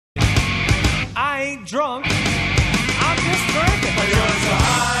ain't drunk. I'm just drinking. But you're so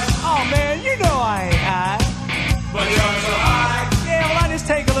high. Oh man, you know I ain't high. But you're so high. Yeah, well I just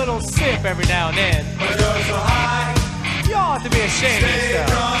take a little sip every now and then. But you're so high. You all have to be ashamed of Stay yourself.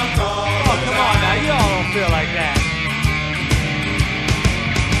 drunk all Oh, the come night. on now, you all don't feel like that.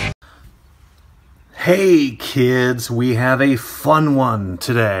 Hey kids, we have a fun one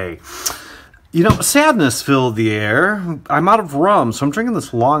today. You know, sadness filled the air. I'm out of rum, so I'm drinking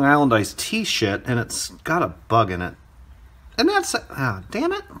this Long Island iced tea shit, and it's got a bug in it. And that's,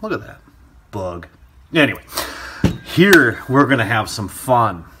 damn it, look at that. Bug. Anyway, here we're going to have some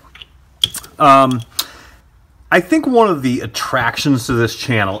fun. I think one of the attractions to this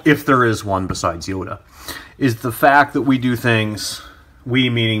channel, if there is one besides Yoda, is the fact that we do things...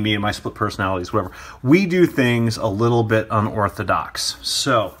 We, meaning me and my split personalities, whatever. We do things a little bit unorthodox.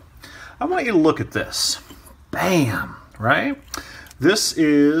 So, I want you to look at this. Bam! Right? This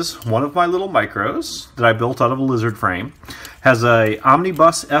is one of my little micros that I built out of a lizard frame. Has a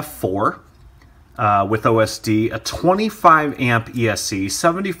Omnibus F4 with OSD, a 25 amp ESC,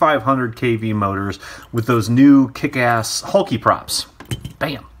 7500 kV motors with those new kick-ass Hulky props.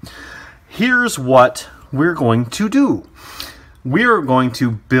 Bam! Here's what we're going to do. We are going to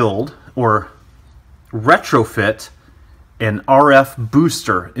build or retrofit an RF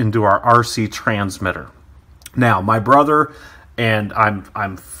booster into our RC transmitter. Now, my brother, and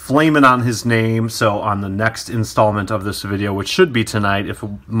I'm flaming on his name, so on the next installment of this video, which should be tonight if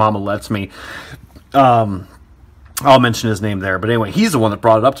Mama lets me, I'll mention his name there. But anyway, he's the one that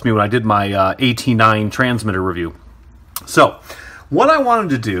brought it up to me when I did my AT9 transmitter review. So, what I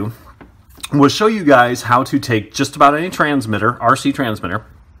wanted to do was show you guys how to take just about any transmitter, RC transmitter,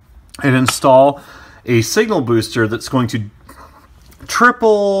 and install a signal booster that's going to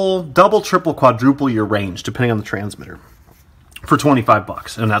double, triple, quadruple your range, depending on the transmitter, for 25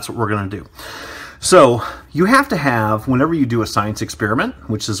 bucks, and that's what we're going to do. So, you have to have, whenever you do a science experiment,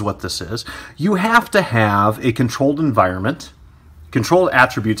 which is what this is, you have to have a controlled environment, controlled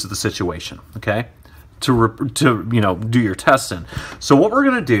attributes of the situation, okay? To you know, do your tests in. So what we're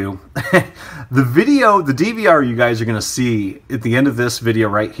going to do, the DVR you guys are going to see at the end of this video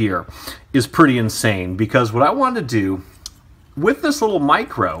right here is pretty insane, because what I want to do with this little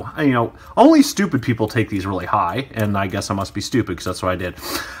micro, you know, only stupid people take these really high, and I guess I must be stupid because that's what I did.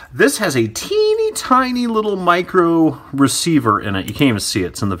 This has a teeny tiny little micro receiver in it. You can't even see it.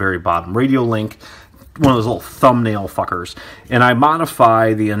 It's in the very bottom. Radio Link, one of those little thumbnail fuckers, and I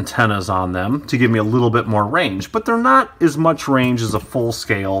modify the antennas on them to give me a little bit more range, but they're not as much range as a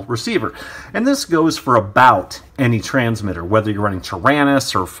full-scale receiver. And this goes for about any transmitter, whether you're running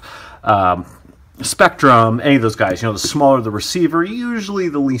Taranis or Spectrum, any of those guys. You know, the smaller the receiver, usually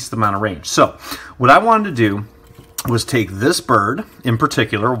the least amount of range. So, what I wanted to do was take this bird in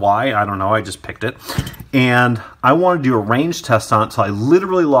particular. Why? I don't know. I just picked it. And I wanted to do a range test on it, so I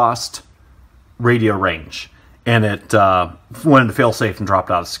literally lost radio range, and it went into failsafe and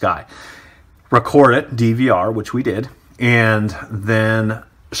dropped out of the sky. Record it, DVR, which we did, and then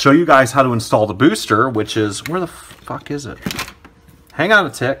show you guys how to install the booster, which is, where the fuck is it? Hang on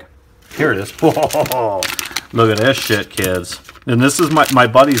a tick. Here it is. Whoa, look at this shit, kids. And this is my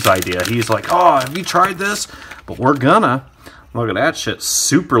buddy's idea. He's like, oh, have you tried this? But we're gonna. Look at that shit.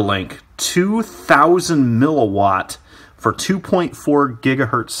 SuperLink, 2,000 milliwatt for 2.4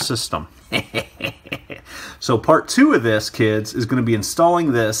 gigahertz system. So part 2 of this, kids, is going to be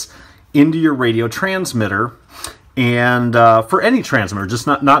installing this into your radio transmitter, and for any transmitter, just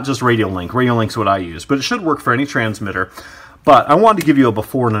not just Radio Link. Radio Link's what I use, but it should work for any transmitter. But I wanted to give you a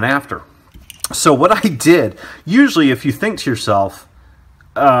before and an after. So what I did, usually if you think to yourself,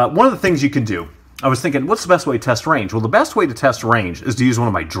 one of the things you can do, I was thinking, what's the best way to test range? Well, the best way to test range is to use one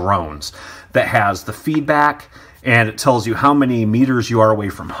of my drones that has the feedback, and it tells you how many meters you are away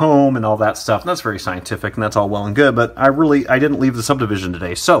from home and all that stuff. And that's very scientific, and that's all well and good, but I didn't leave the subdivision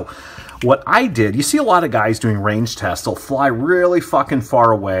today. So what I did, you see a lot of guys doing range tests. They'll fly really fucking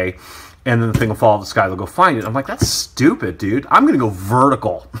far away, and then the thing will fall out of the sky. They'll go find it. I'm like, that's stupid, dude. I'm going to go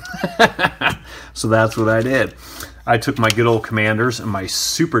vertical. So that's what I did. I took my good old Commanders and my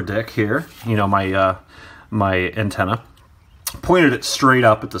Super Dick here, you know, my antenna, pointed it straight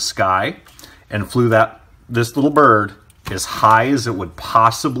up at the sky, and flew this little bird as high as it would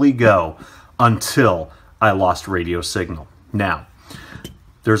possibly go until I lost radio signal. Now,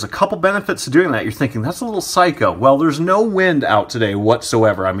 there's a couple benefits to doing that. You're thinking, that's a little psycho. Well, there's no wind out today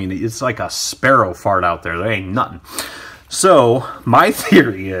whatsoever. I mean, it's like a sparrow fart out there. There ain't nothing. So, my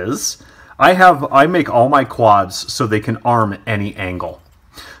theory is, I make all my quads so they can arm at any angle.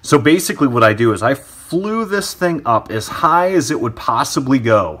 So basically what I do is I flew this thing up as high as it would possibly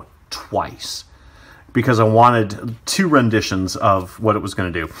go twice. because I wanted 2 renditions of what it was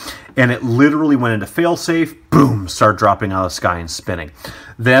going to do. And it literally went into failsafe, boom, started dropping out of the sky and spinning.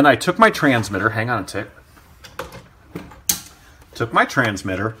 Then I took my transmitter, hang on a tick, took my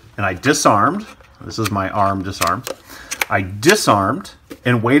transmitter and I disarmed. This is my arm disarmed. I disarmed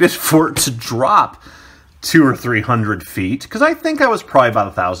and waited for it to drop 200 or 300 feet, because I think I was probably about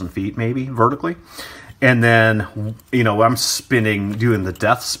 1,000 feet maybe vertically. And then, you know, I'm spinning, doing the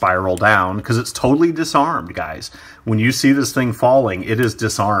death spiral down, because it's totally disarmed, guys. When you see this thing falling, it is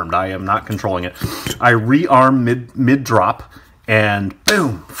disarmed. I am not controlling it. I rearm mid-drop, and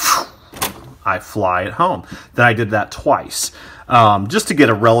boom, I fly it home. Then I did that twice, just to get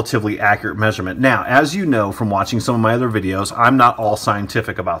a relatively accurate measurement. Now, as you know from watching some of my other videos, I'm not all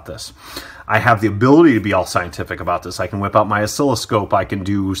scientific about this. I have the ability to be all scientific about this. I can whip out my oscilloscope. I can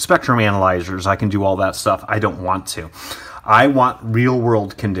do spectrum analyzers. I can do all that stuff. I don't want to. I want real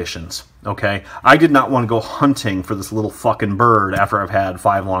world conditions, okay? I did not want to go hunting for this little fucking bird after I've had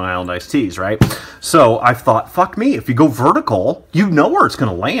 5 Long Island iced teas, right? So I thought, fuck me, if you go vertical, you know where it's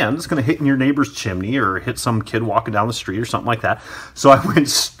going to land. It's going to hit in your neighbor's chimney or hit some kid walking down the street or something like that. So I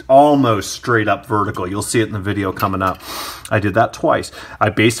went almost straight up vertical. You'll see it in the video coming up. I did that twice. I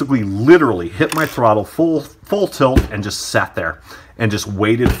basically literally hit my throttle full tilt and just sat there and just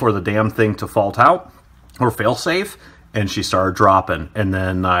waited for the damn thing to fault out or fail safe. And she started dropping, and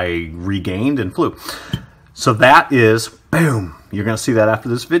then I regained and flew. So that is, boom, you're going to see that after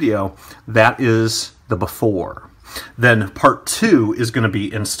this video. That is the before. Then part 2 is going to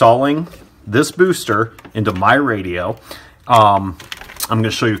be installing this booster into my radio. I'm going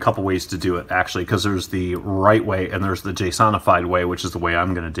to show you a couple ways to do it, actually, because there's the right way and there's the JSONified way, which is the way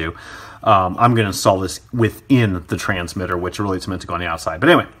I'm going to do. I'm going to install this within the transmitter, which really it's meant to go on the outside. But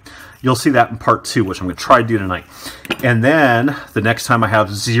anyway, you'll see that in part 2, which I'm going to try to do tonight. And then the next time I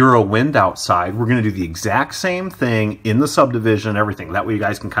have 0 wind outside, we're going to do the exact same thing in the subdivision, everything. That way you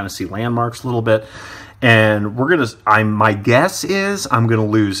guys can kind of see landmarks a little bit. And we're going to, my guess is I'm going to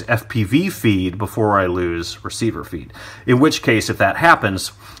lose FPV feed before I lose receiver feed. In which case, if that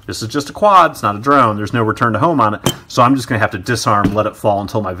happens, this is just a quad, it's not a drone, there's no return to home on it. So I'm just going to have to disarm, let it fall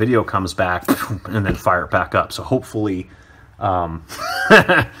until my video comes back, and then fire it back up. So hopefully, God's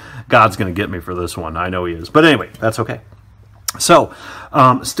going to get me for this one. I know he is. But anyway, that's okay. So,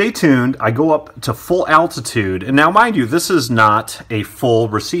 stay tuned. I go up to full altitude. And now, mind you, this is not a full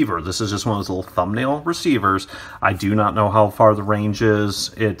receiver. This is just one of those little thumbnail receivers. I do not know how far the range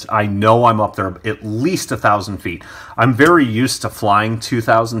is. I know I'm up there at least 1,000 feet. I'm very used to flying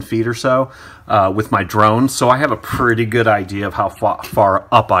 2,000 feet or so with my drone. So I have a pretty good idea of how far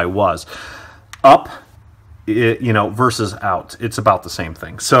up I was. Up, you know, versus out. It's about the same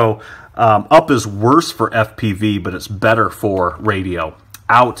thing. So up is worse for FPV, but it's better for radio.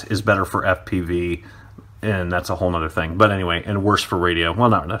 Out is better for FPV, and that's a whole other thing. But anyway, and worse for radio. Well,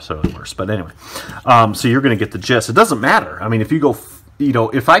 not necessarily worse, but anyway. So you're going to get the gist. It doesn't matter. I mean, if you go, you know,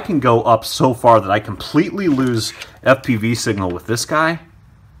 if I can go up so far that I completely lose FPV signal with this guy,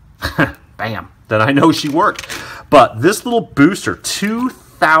 bam, then I know she worked. But this little booster,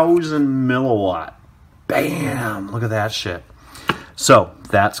 2,000 milliwatt, bam, look at that shit. So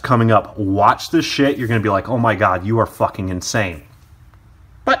that's coming up. Watch this shit. You're going to be like, oh my God, you are fucking insane.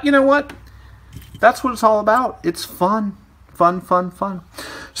 But you know what? That's what it's all about. It's fun. Fun, fun, fun.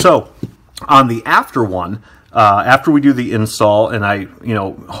 So on the after one, after we do the install, and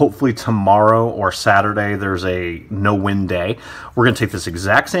hopefully tomorrow or Saturday, there's a no wind day. We're going to take this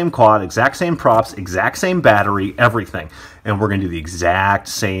exact same quad, exact same props, exact same battery, everything. And we're going to do the exact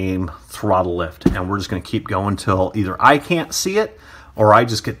same throttle lift. And we're just going to keep going till either I can't see it or I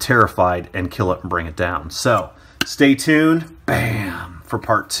just get terrified and kill it and bring it down. So stay tuned, bam, for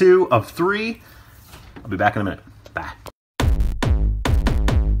part 2 of 3. I'll be back in a minute. Bye.